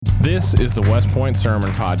This is the WestPointe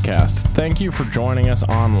Sermon Podcast. Thank you for joining us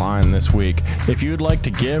online this week. If you would like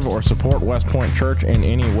to give or support WestPointe Church in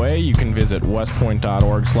any way, you can visit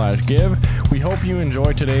westpointe.org/give. We hope you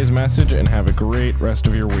enjoy today's message and have a great rest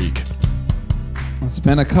of your week. It's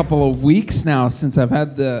been a couple of weeks now since I've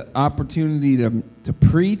had the opportunity to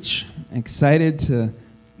preach. I'm excited to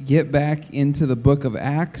get back into the book of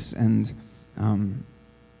Acts, and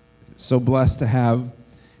so blessed to have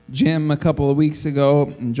Jim a couple of weeks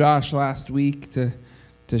ago and Josh last week to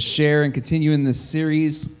share and continue in this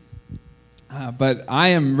series. But I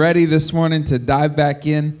am ready this morning to dive back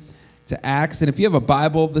in to Acts. And if you have a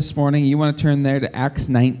Bible this morning, you want to turn there to Acts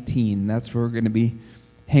 19. That's where we're going to be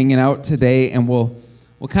hanging out today. And we'll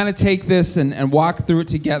kind of take this and walk through it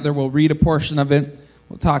together. We'll read a portion of it.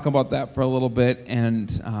 We'll talk about that for a little bit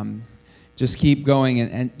and just keep going.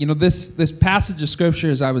 And you know, this passage of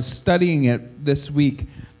Scripture, as I was studying it this week,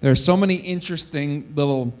 there are so many interesting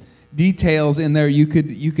little details in there. You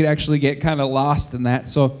could actually get kind of lost in that.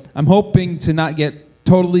 So I'm hoping to not get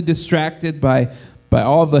totally distracted by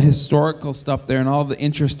all the historical stuff there and all the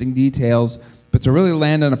interesting details, but to really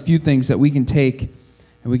land on a few things that we can take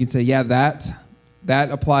and we can say, yeah, that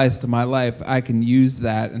applies to my life. I can use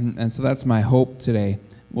that. And so that's my hope today.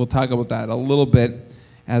 We'll talk about that a little bit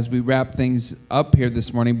as we wrap things up here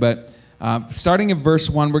this morning. But starting in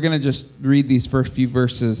verse 1, we're going to just read these first few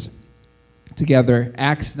verses together.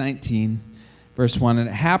 Acts 19, verse 1. And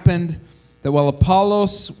it happened that while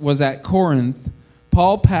Apollos was at Corinth,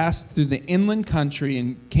 Paul passed through the inland country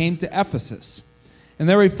and came to Ephesus. And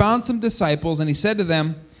there he found some disciples, and he said to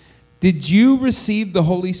them, "Did you receive the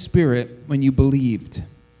Holy Spirit when you believed?"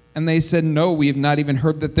 And they said, "No, we have not even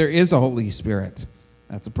heard that there is a Holy Spirit."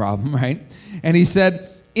 That's a problem, right? And he said,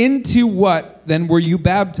 "Into what then were you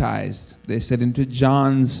baptized?" They said, "Into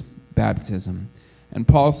John's baptism." And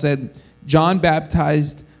Paul said, "John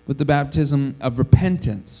baptized with the baptism of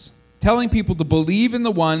repentance, telling people to believe in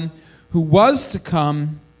the one who was to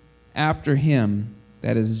come after him,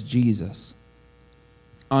 that is Jesus."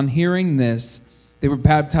 On hearing this, they were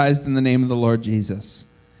baptized in the name of the Lord Jesus.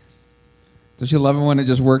 Don't you love it when it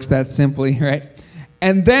just works that simply, right?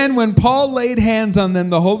 And then when Paul laid hands on them,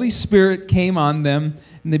 the Holy Spirit came on them,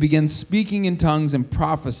 and they began speaking in tongues and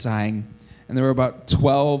prophesying. And there were about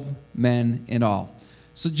 12 men in all.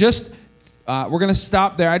 So just, we're going to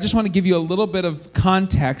stop there. I just want to give you a little bit of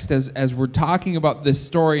context as we're talking about this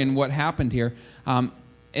story and what happened here.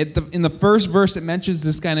 In the first verse, it mentions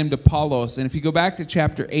this guy named Apollos. And if you go back to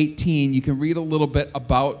chapter 18, you can read a little bit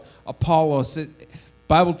about Apollos. The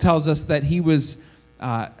Bible tells us that he was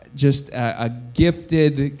just a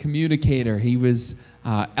gifted communicator. He was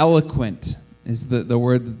eloquent, is the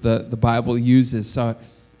word that the Bible uses. So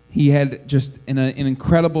he had just an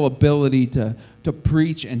incredible ability to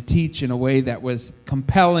preach and teach in a way that was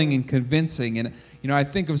compelling and convincing. And you know, I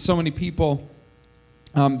think of so many people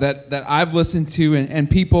that I've listened to and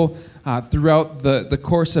people throughout the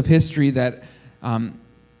course of history that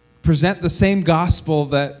present the same gospel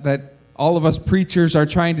that all of us preachers are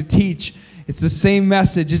trying to teach. It's the same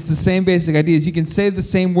message. It's the same basic ideas. You can say the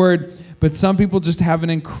same word, but some people just have an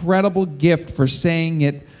incredible gift for saying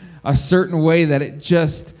it a certain way that it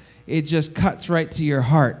just cuts right to your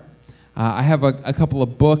heart. I have a couple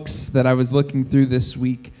of books that I was looking through this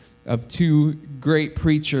week of two great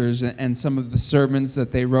preachers and some of the sermons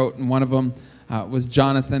that they wrote, and one of them was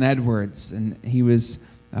Jonathan Edwards, and he was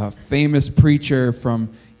a famous preacher from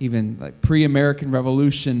even like pre-American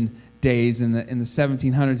Revolution days in the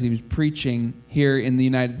 1700s. He was preaching here in the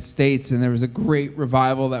United States, and there was a great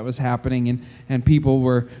revival that was happening, and people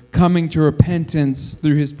were coming to repentance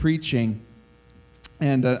through his preaching.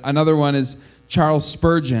 And another one is Charles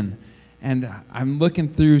Spurgeon, and I'm looking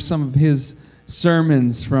through some of his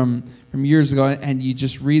sermons from years ago, and you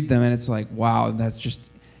just read them, and it's like, wow, that's just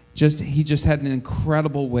he just had an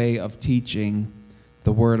incredible way of teaching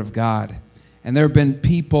the Word of God. And there have been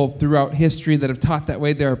people throughout history that have taught that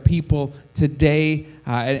way. There are people today,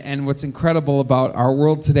 and what's incredible about our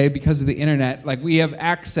world today, because of the internet, like we have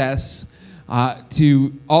access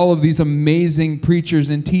to all of these amazing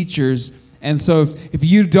preachers and teachers. And so if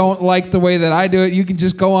you don't like the way that I do it, you can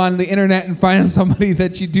just go on the internet and find somebody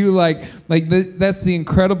that you do like. That's the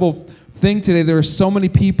incredible thing today. There are so many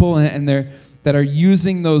people that are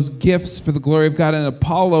using those gifts for the glory of God. And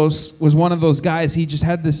Apollos was one of those guys. He just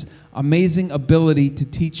had this amazing ability to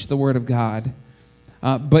teach the Word of God.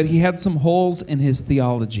 But he had some holes in his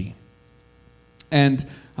theology. And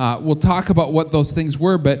we'll talk about what those things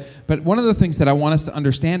were, but one of the things that I want us to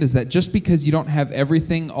understand is that just because you don't have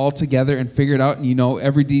everything all together and figured out and you know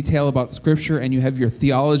every detail about Scripture and you have your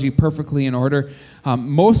theology perfectly in order,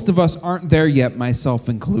 most of us aren't there yet, myself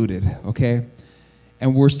included, okay?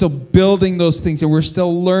 And we're still building those things, and we're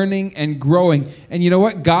still learning and growing. And you know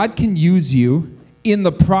what? God can use you in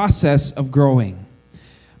the process of growing.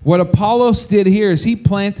 What Apollos did here is he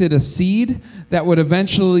planted a seed that would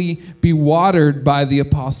eventually be watered by the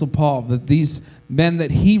Apostle Paul, that these men that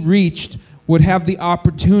he reached would have the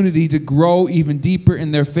opportunity to grow even deeper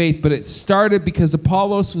in their faith. But it started because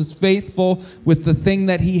Apollos was faithful with the thing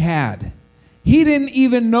that he had. He didn't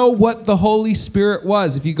even know what the Holy Spirit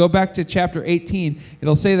was. If you go back to chapter 18,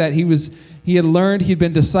 it'll say that he had learned, he'd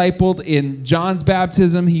been discipled in John's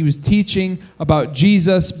baptism. He was teaching about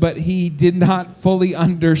Jesus, but he did not fully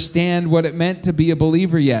understand what it meant to be a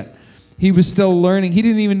believer yet. He was still learning. He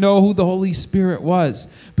didn't even know who the Holy Spirit was.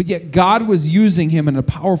 But yet God was using him in a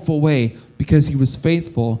powerful way because he was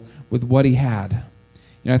faithful with what he had.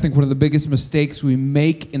 You know, I think one of the biggest mistakes we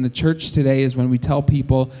make in the church today is when we tell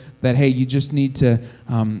people that, hey, you just need to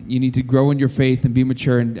grow in your faith and be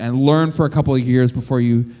mature and learn for a couple of years before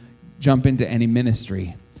you jump into any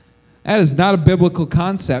ministry. That is not a biblical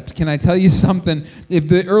concept. Can I tell you something? If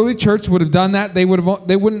the early church would have done that, they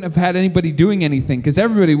wouldn't have had anybody doing anything because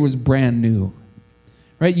everybody was brand new,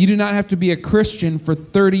 right? You do not have to be a Christian for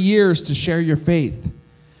 30 years to share your faith,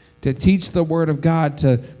 to teach the Word of God,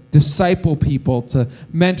 to disciple people, to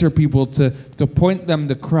mentor people, to point them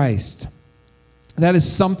to Christ. That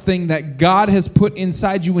is something that God has put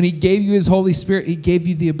inside you. When He gave you His Holy Spirit, He gave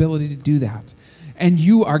you the ability to do that. And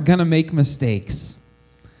you are going to make mistakes.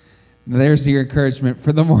 There's your encouragement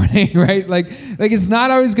for the morning, right? Like it's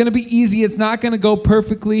not always going to be easy. It's not going to go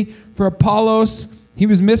perfectly. For Apollos, he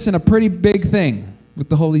was missing a pretty big thing with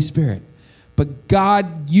the Holy Spirit. But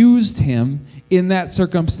God used him in that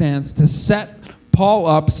circumstance to set Paul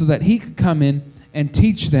up so that he could come in and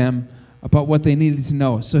teach them about what they needed to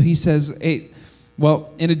know. So he says, hey,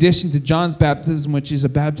 well, in addition to John's baptism, which is a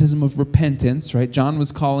baptism of repentance, right? John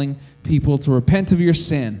was calling people to repent of your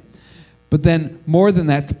sin. But then, more than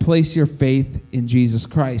that, to place your faith in Jesus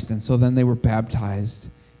Christ. And so then they were baptized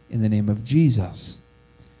in the name of Jesus.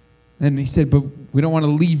 Then he said, but we don't want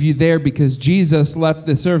to leave you there because Jesus left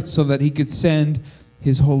this earth so that He could send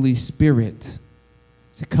His Holy Spirit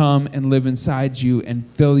to come and live inside you and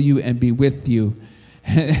fill you and be with you.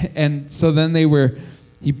 And so then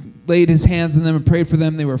He laid His hands on them and prayed for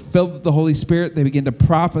them. They were filled with the Holy Spirit. They began to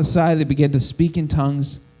prophesy. They began to speak in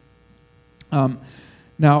tongues.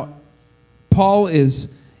 Now, Paul is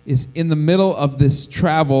in the middle of this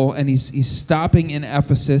travel, and he's stopping in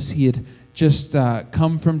Ephesus. He had just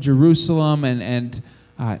come from Jerusalem, and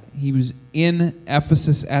he was in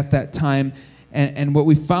Ephesus at that time. And what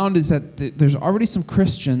we found is that there's already some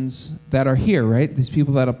Christians that are here, right? These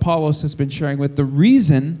people that Apollos has been sharing with. The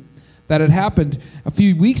reason that it happened, a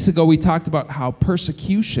few weeks ago, we talked about how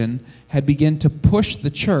persecution had begun to push the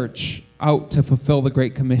church out to fulfill the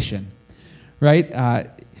Great Commission, right?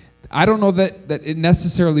 I don't know that it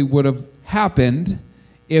necessarily would have happened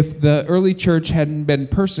if the early church hadn't been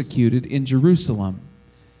persecuted in Jerusalem.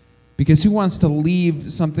 Because who wants to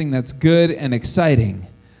leave something that's good and exciting,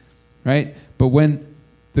 right? But when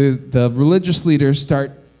the religious leaders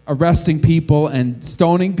start arresting people and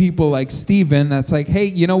stoning people like Stephen, that's like, hey,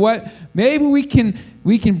 you know what? Maybe we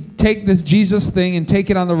can take this Jesus thing and take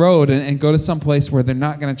it on the road and go to some place where they're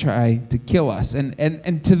not going to try to kill us.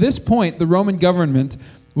 And to this point, the Roman government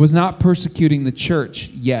was not persecuting the church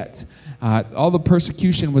yet. All the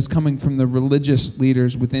persecution was coming from the religious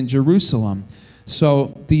leaders within Jerusalem.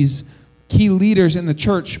 So these key leaders in the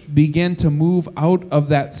church began to move out of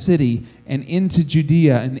that city and into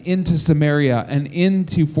Judea and into Samaria and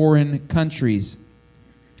into foreign countries.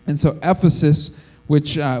 And so Ephesus,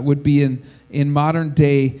 which would be in modern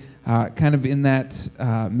day, kind of in that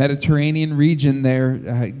Mediterranean region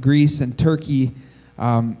there, Greece and Turkey,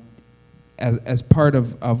 as part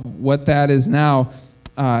of what that is now,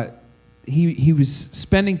 he was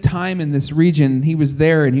spending time in this region. He was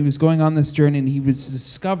there, and he was going on this journey, and he was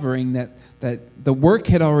discovering that the work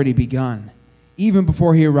had already begun, even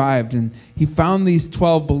before he arrived. And he found these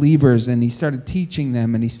 12 believers, and he started teaching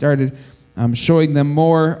them, and he started showing them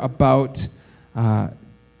more about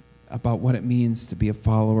what it means to be a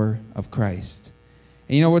follower of Christ.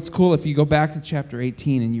 And you know what's cool? If you go back to chapter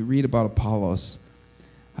 18 and you read about Apollos,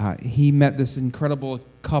 he met this incredible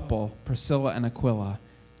couple, Priscilla and Aquila,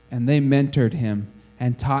 and they mentored him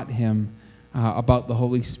and taught him about the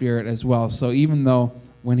Holy Spirit as well. So even though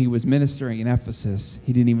when he was ministering in Ephesus,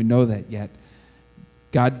 he didn't even know that yet,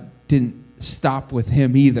 God didn't stop with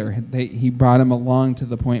him either. He brought him along to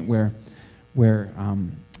the point where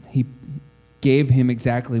he gave him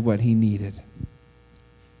exactly what he needed.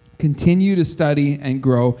 Continue to study and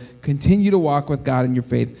grow. Continue to walk with God in your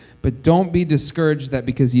faith. But don't be discouraged that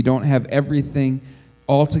because you don't have everything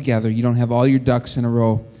all together, you don't have all your ducks in a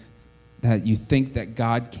row, that you think that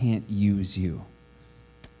God can't use you.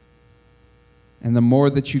 And the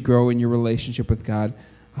more that you grow in your relationship with God,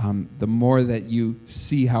 the more that you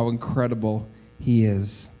see how incredible he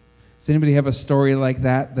is. Does anybody have a story like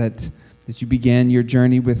that you began your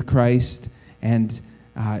journey with Christ and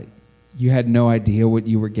you had no idea what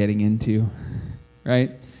you were getting into,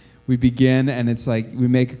 right? We begin and it's like we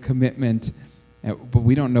make a commitment, but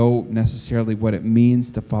we don't know necessarily what it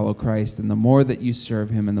means to follow Christ. And the more that you serve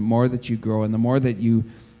him and the more that you grow and the more that you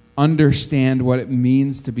understand what it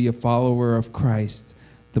means to be a follower of Christ,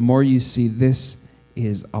 the more you see this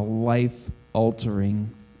is a life-altering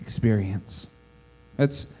experience.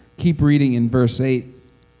 Let's keep reading in verse 8.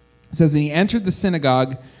 It says, "And he entered the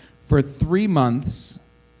synagogue for 3 months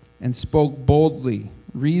and spoke boldly,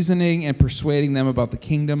 reasoning and persuading them about the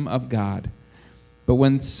kingdom of God. But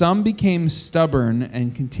when some became stubborn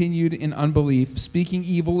and continued in unbelief, speaking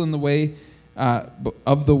evil in the way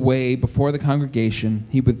before the congregation,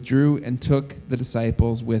 he withdrew and took the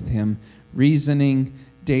disciples with him, reasoning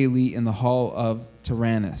daily in the hall of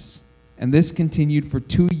Tyrannus. And this continued for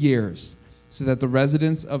 2 years, so that the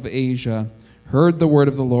residents of Asia heard the word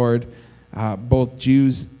of the Lord, both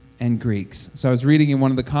Jews and Greeks." So I was reading in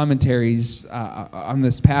one of the commentaries on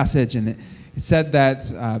this passage, and it said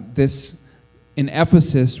that this in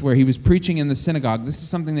Ephesus, where he was preaching in the synagogue, this is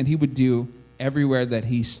something that he would do everywhere that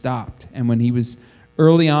he stopped. And when he was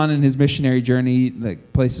early on in his missionary journey,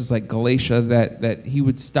 like places like Galatia, that he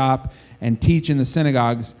would stop and teach in the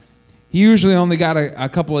synagogues, he usually only got a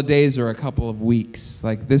couple of days or a couple of weeks.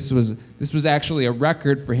 Like this was actually a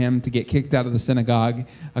record for him to get kicked out of the synagogue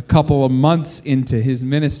a couple of months into his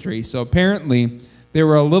ministry. So apparently they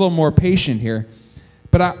were a little more patient here.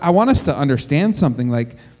 But I want us to understand something.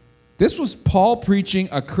 Like this was Paul preaching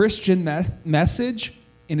a Christian message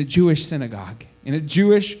in a Jewish synagogue, in a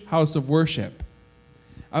Jewish house of worship.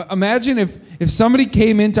 Imagine if somebody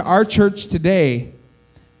came into our church today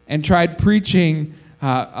and tried preaching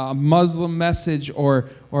a Muslim message or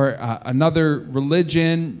another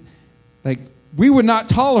religion, like we would not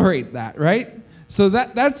tolerate that, right? So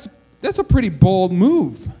that's a pretty bold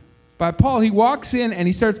move by Paul. He walks in and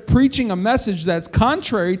he starts preaching a message that's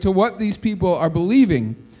contrary to what these people are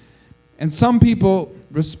believing. And some people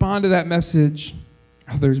respond to that message,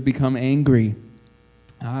 others become angry.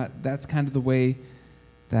 That's kind of the way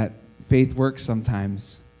that faith works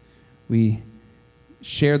sometimes. We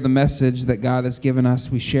share the message that God has given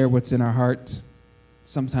us. We share what's in our heart.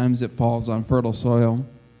 Sometimes it falls on fertile soil.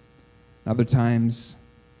 Other times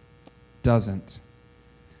doesn't.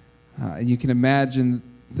 And you can imagine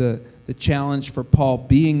the challenge for Paul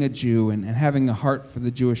being a Jew and having a heart for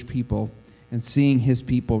the Jewish people and seeing his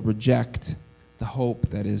people reject the hope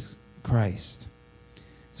that is Christ.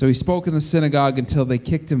 So he spoke in the synagogue until they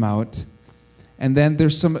kicked him out. And then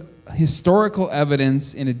there's some historical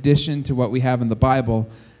evidence in addition to what we have in the Bible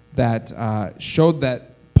that showed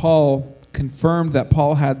that Paul confirmed that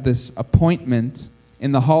Paul had this appointment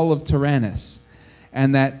in the hall of Tyrannus,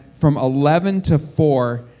 and that from 11 to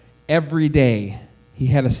 4 every day he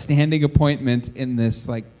had a standing appointment in this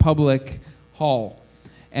like public hall.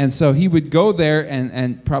 And so he would go there,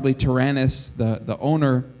 and probably Tyrannus, the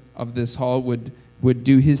owner of this hall, would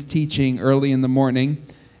do his teaching early in the morning.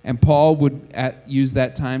 And Paul would use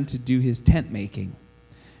that time to do his tent making.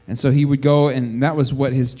 And so he would go, and that was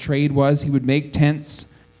what his trade was. He would make tents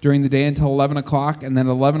during the day until 11 o'clock, and then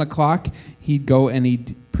at 11 o'clock, he'd go and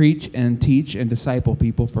he'd preach and teach and disciple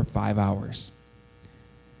people for 5 hours.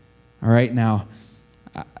 All right, now,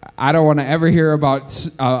 I don't want to ever hear about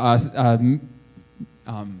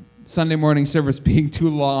Sunday morning service being too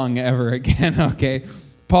long ever again, okay?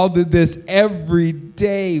 Paul did this every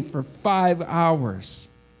day for 5 hours.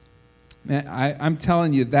 Man, I'm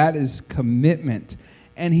telling you, that is commitment.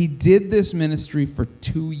 And he did this ministry for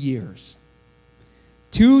 2 years.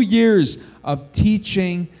 2 years of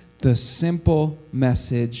teaching the simple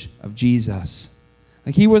message of Jesus.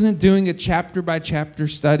 Like he wasn't doing a chapter-by-chapter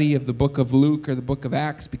study of the book of Luke or the book of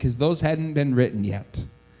Acts because those hadn't been written yet.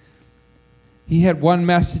 He had one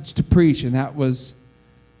message to preach, and that was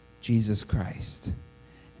Jesus Christ.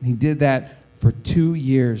 And he did that for 2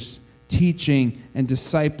 years, teaching and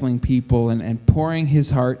discipling people and pouring his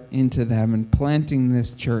heart into them and planting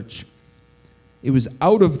this church. It was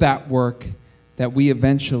out of that work that we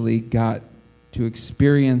eventually got to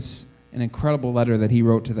experience an incredible letter that he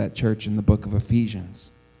wrote to that church in the book of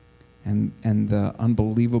Ephesians, and the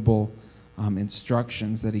unbelievable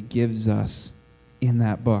instructions that he gives us in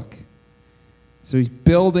that book. So he's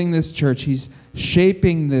building this church. He's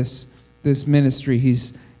shaping this ministry.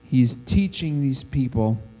 He's teaching these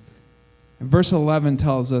people. And verse 11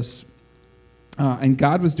 tells us, and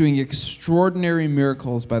God was doing extraordinary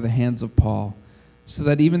miracles by the hands of Paul, so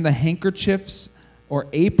that even the handkerchiefs or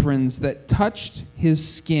aprons that touched his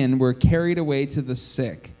skin were carried away to the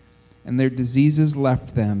sick, and their diseases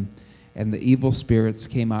left them, and the evil spirits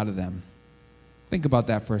came out of them. Think about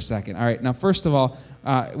that for a second. All right, now first of all,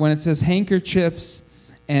 when it says handkerchiefs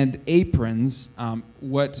and aprons,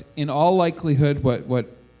 what in all likelihood, what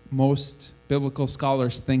most biblical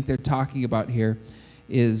scholars think they're talking about here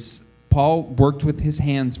is Paul worked with his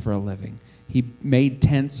hands for a living. He made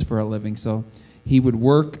tents for a living, so he would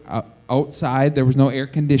work outside. There was no air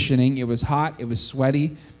conditioning. It was hot. It was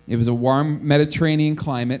sweaty. It was a warm Mediterranean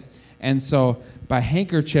climate, and so by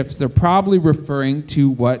handkerchiefs, they're probably referring to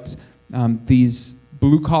what these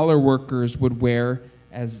blue-collar workers would wear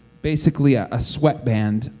as basically a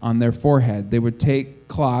sweatband on their forehead. They would take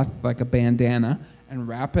cloth, like a bandana, and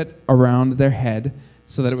wrap it around their head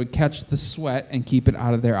so that it would catch the sweat and keep it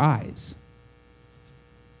out of their eyes.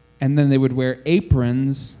 And then they would wear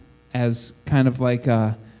aprons as kind of like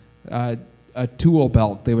a tool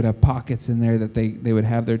belt. They would have pockets in there that they would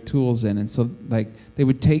have their tools in. And so like they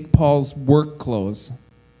would take Paul's work clothes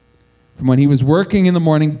from when he was working in the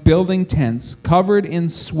morning, building tents, covered in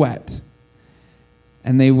sweat,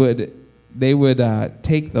 and they would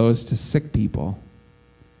take those to sick people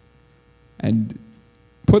and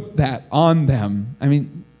put that on them. I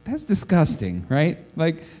mean, that's disgusting, right?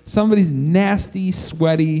 Like somebody's nasty,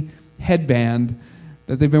 sweaty headband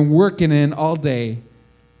that they've been working in all day,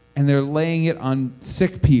 and they're laying it on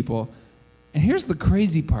sick people. And here's the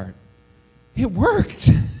crazy part. It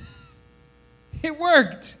worked. It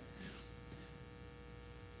worked.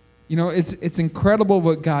 You know, it's incredible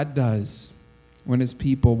what God does when his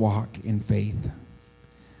people walk in faith.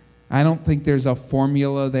 I don't think there's a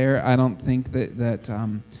formula there. I don't think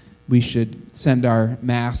that we should send our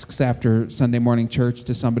masks after Sunday morning church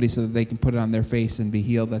to somebody so that they can put it on their face and be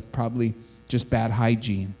healed. That's probably just bad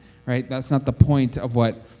hygiene, right? That's not the point of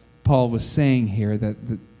what Paul was saying here, that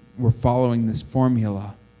we're following this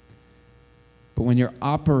formula. But when you're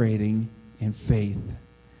operating in faith,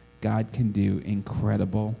 God can do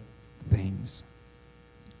incredible things.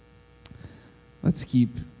 Let's keep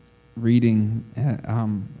reading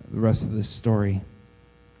the rest of this story.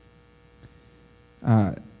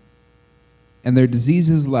 And their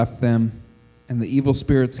diseases left them, and the evil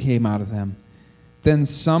spirits came out of them. Then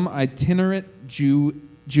some itinerant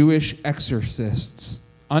Jewish exorcists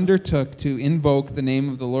undertook to invoke the name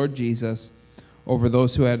of the Lord Jesus over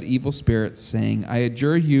those who had evil spirits, saying, I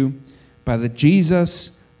adjure you by the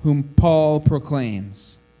Jesus whom Paul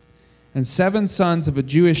proclaims. And 7 sons of a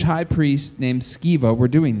Jewish high priest named Sceva were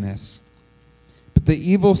doing this. But the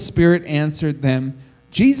evil spirit answered them,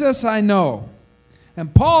 Jesus I know,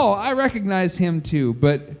 and Paul I recognize him too,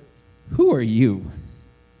 but who are you?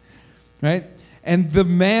 Right? And the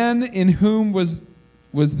man in whom was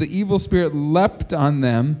the evil spirit leapt on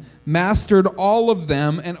them, mastered all of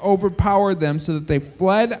them, and overpowered them so that they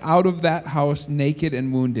fled out of that house naked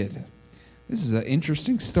and wounded. This is an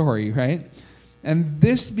interesting story, right? And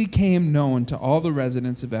this became known to all the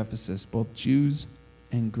residents of Ephesus, both Jews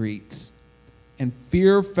and Greeks. And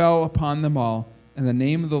fear fell upon them all, and the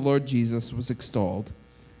name of the Lord Jesus was extolled.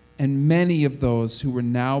 And many of those who were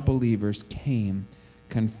now believers came,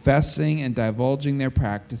 confessing and divulging their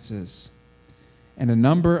practices. And a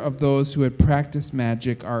number of those who had practiced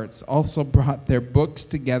magic arts also brought their books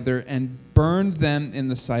together and burned them in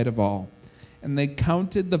the sight of all. And they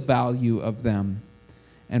counted the value of them,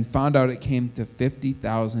 and found out it came to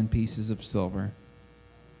 50,000 pieces of silver.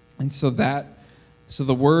 And so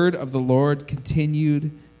the word of the Lord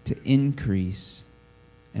continued to increase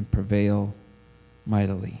and prevail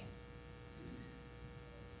mightily.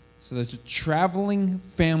 So there's a traveling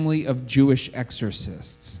family of Jewish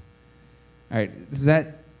exorcists. All right, does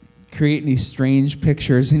that create any strange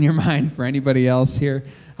pictures in your mind for anybody else here?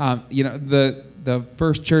 The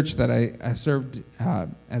first church that I served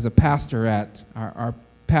as a pastor at, our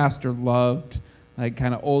pastor loved like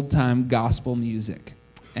kind of old-time gospel music.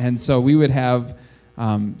 And so we would have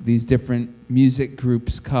these different music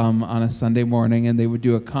groups come on a Sunday morning, and they would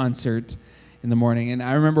do a concert in the morning. And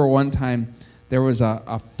I remember one time there was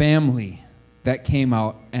a family that came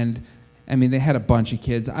out, and I mean, they had a bunch of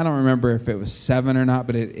kids. I don't remember if it was 7 or not,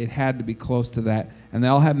 but it had to be close to that. And they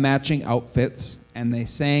all had matching outfits, and they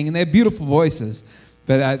sang, and they had beautiful voices.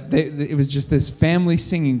 But it was just this family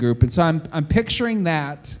singing group. And so I'm picturing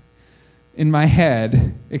that in my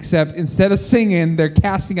head, except instead of singing, they're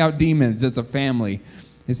casting out demons as a family.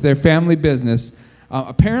 It's their family business.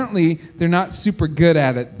 Apparently, they're not super good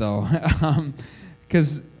at it, though,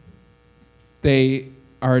 because they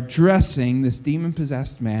are addressing this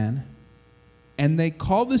demon-possessed man, and they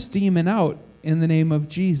call this demon out in the name of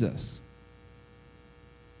Jesus.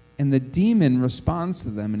 And the demon responds to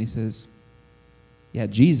them, and he says, yeah,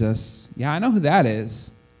 Jesus. Yeah, I know who that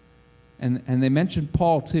is. And they mentioned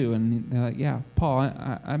Paul, too. And they're like, yeah, Paul,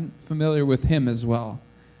 I'm familiar with him as well.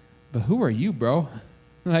 But who are you, bro?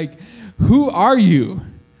 Like, who are you?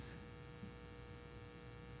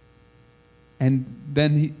 And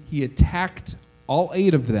then he attacked all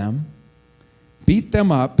 8 of them, beat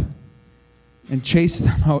them up, and chased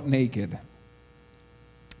them out naked.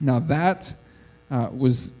 Now that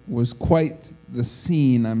was quite the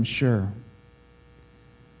scene, I'm sure.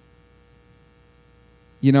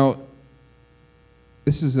 You know,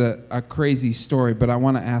 this is a crazy story, but I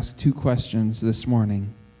want to ask 2 questions this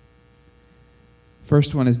morning.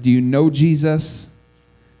 First one is, do you know Jesus,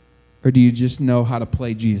 or do you just know how to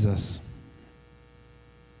play Jesus?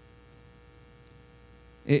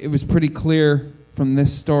 It was pretty clear from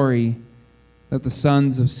this story that the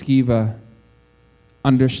sons of Sceva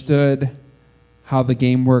understood how the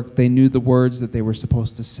game worked. They knew the words that they were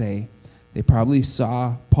supposed to say. They probably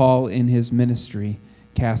saw Paul in his ministry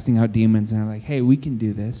casting out demons, and they're like, hey, we can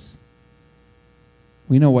do this.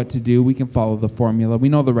 We know what to do. We can follow the formula. We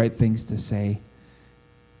know the right things to say.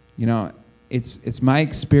 You know, it's my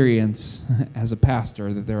experience as a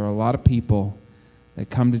pastor that there are a lot of people that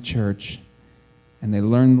come to church and they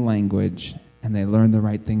learn the language and they learn the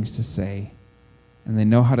right things to say and they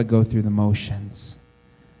know how to go through the motions,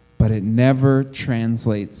 but it never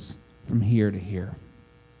translates from here to here.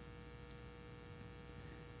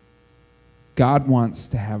 God wants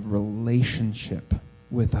to have relationship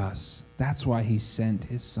with us. That's why he sent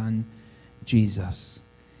his son, Jesus.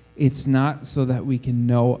 It's not so that we can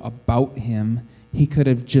know about him. He could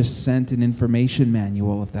have just sent an information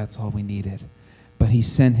manual if that's all we needed. But he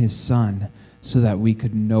sent his son so that we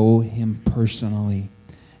could know him personally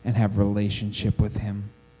and have relationship with him.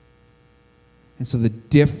 And so the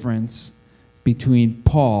difference between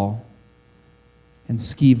Paul and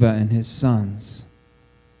Sceva and his sons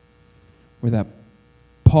were that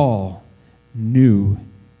Paul knew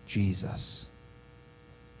Jesus.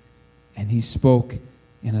 And he spoke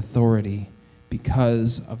in authority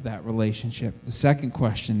because of that relationship. The second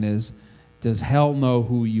question is, does hell know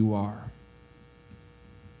who you are?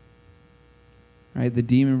 Right? The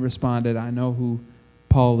demon responded, I know who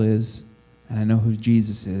Paul is, and I know who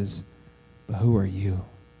Jesus is, but who are you?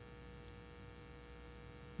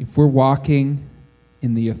 If we're walking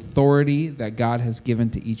in the authority that God has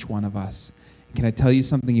given to each one of us, can I tell you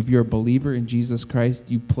something? If you're a believer in Jesus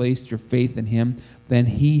Christ, you've placed your faith in him, then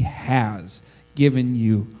he has given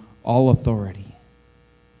you all authority.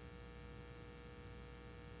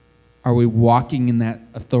 Are we walking in that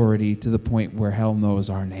authority to the point where hell knows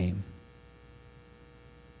our name?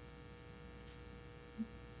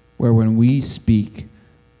 Where when we speak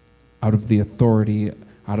out of the authority,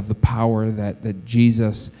 out of the power that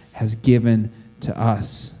Jesus has given to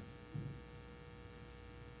us,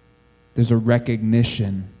 there's a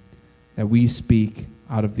recognition that we speak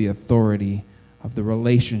out of the authority of the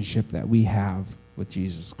relationship that we have with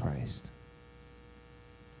Jesus Christ.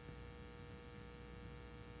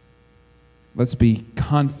 Let's be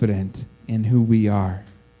confident in who we are,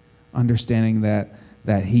 understanding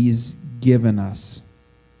that he's given us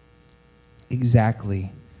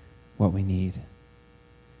exactly what we need.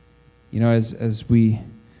 You know, as we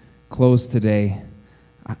close today,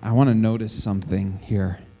 I want to notice something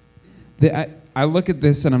here. I look at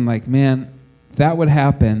this and I'm like, man, if that would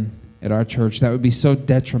happen at our church, that would be so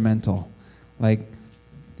detrimental. Like,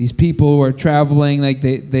 these people who are traveling, like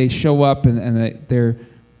they show up and they're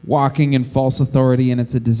walking in false authority and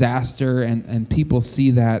it's a disaster, and people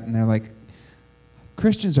see that and they're like,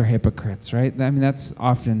 Christians are hypocrites, right? I mean, that's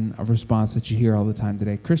often a response that you hear all the time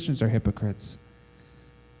today. Christians are hypocrites.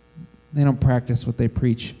 They don't practice what they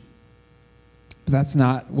preach. But that's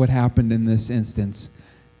not what happened in this instance.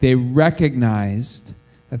 They recognized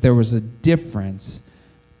that there was a difference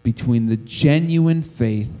between the genuine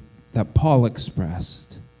faith that Paul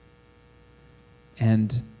expressed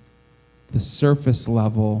and the surface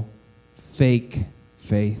level fake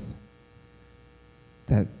faith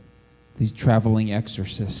that these traveling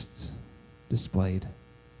exorcists displayed.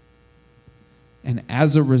 And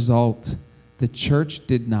as a result, the church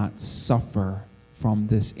did not suffer from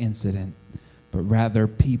this incident, but rather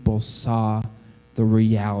people saw the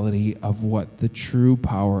reality of what the true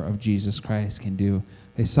power of Jesus Christ can do.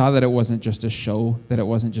 They saw that it wasn't just a show, that it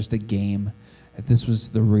wasn't just a game, that this was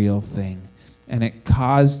the real thing. And it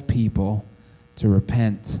caused people to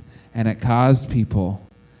repent, and it caused people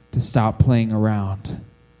to stop playing around.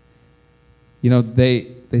 You know,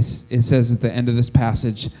 it says at the end of this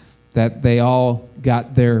passage that they all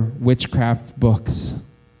got their witchcraft books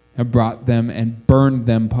and brought them and burned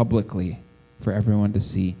them publicly for everyone to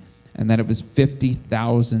see. And that it was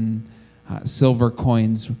 50,000 silver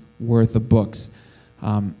coins worth of books.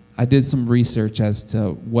 I did some research as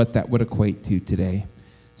to what that would equate to today.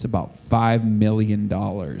 It's about $5 million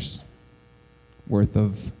worth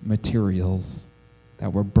of materials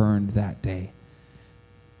that were burned that day.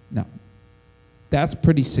 Now, that's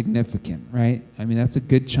pretty significant, right? I mean, that's a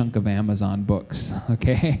good chunk of Amazon books,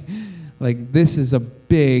 okay? Like, this is a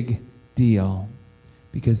big deal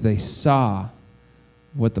because they saw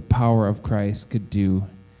what the power of Christ could do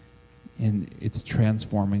in its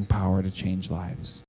transforming power to change lives.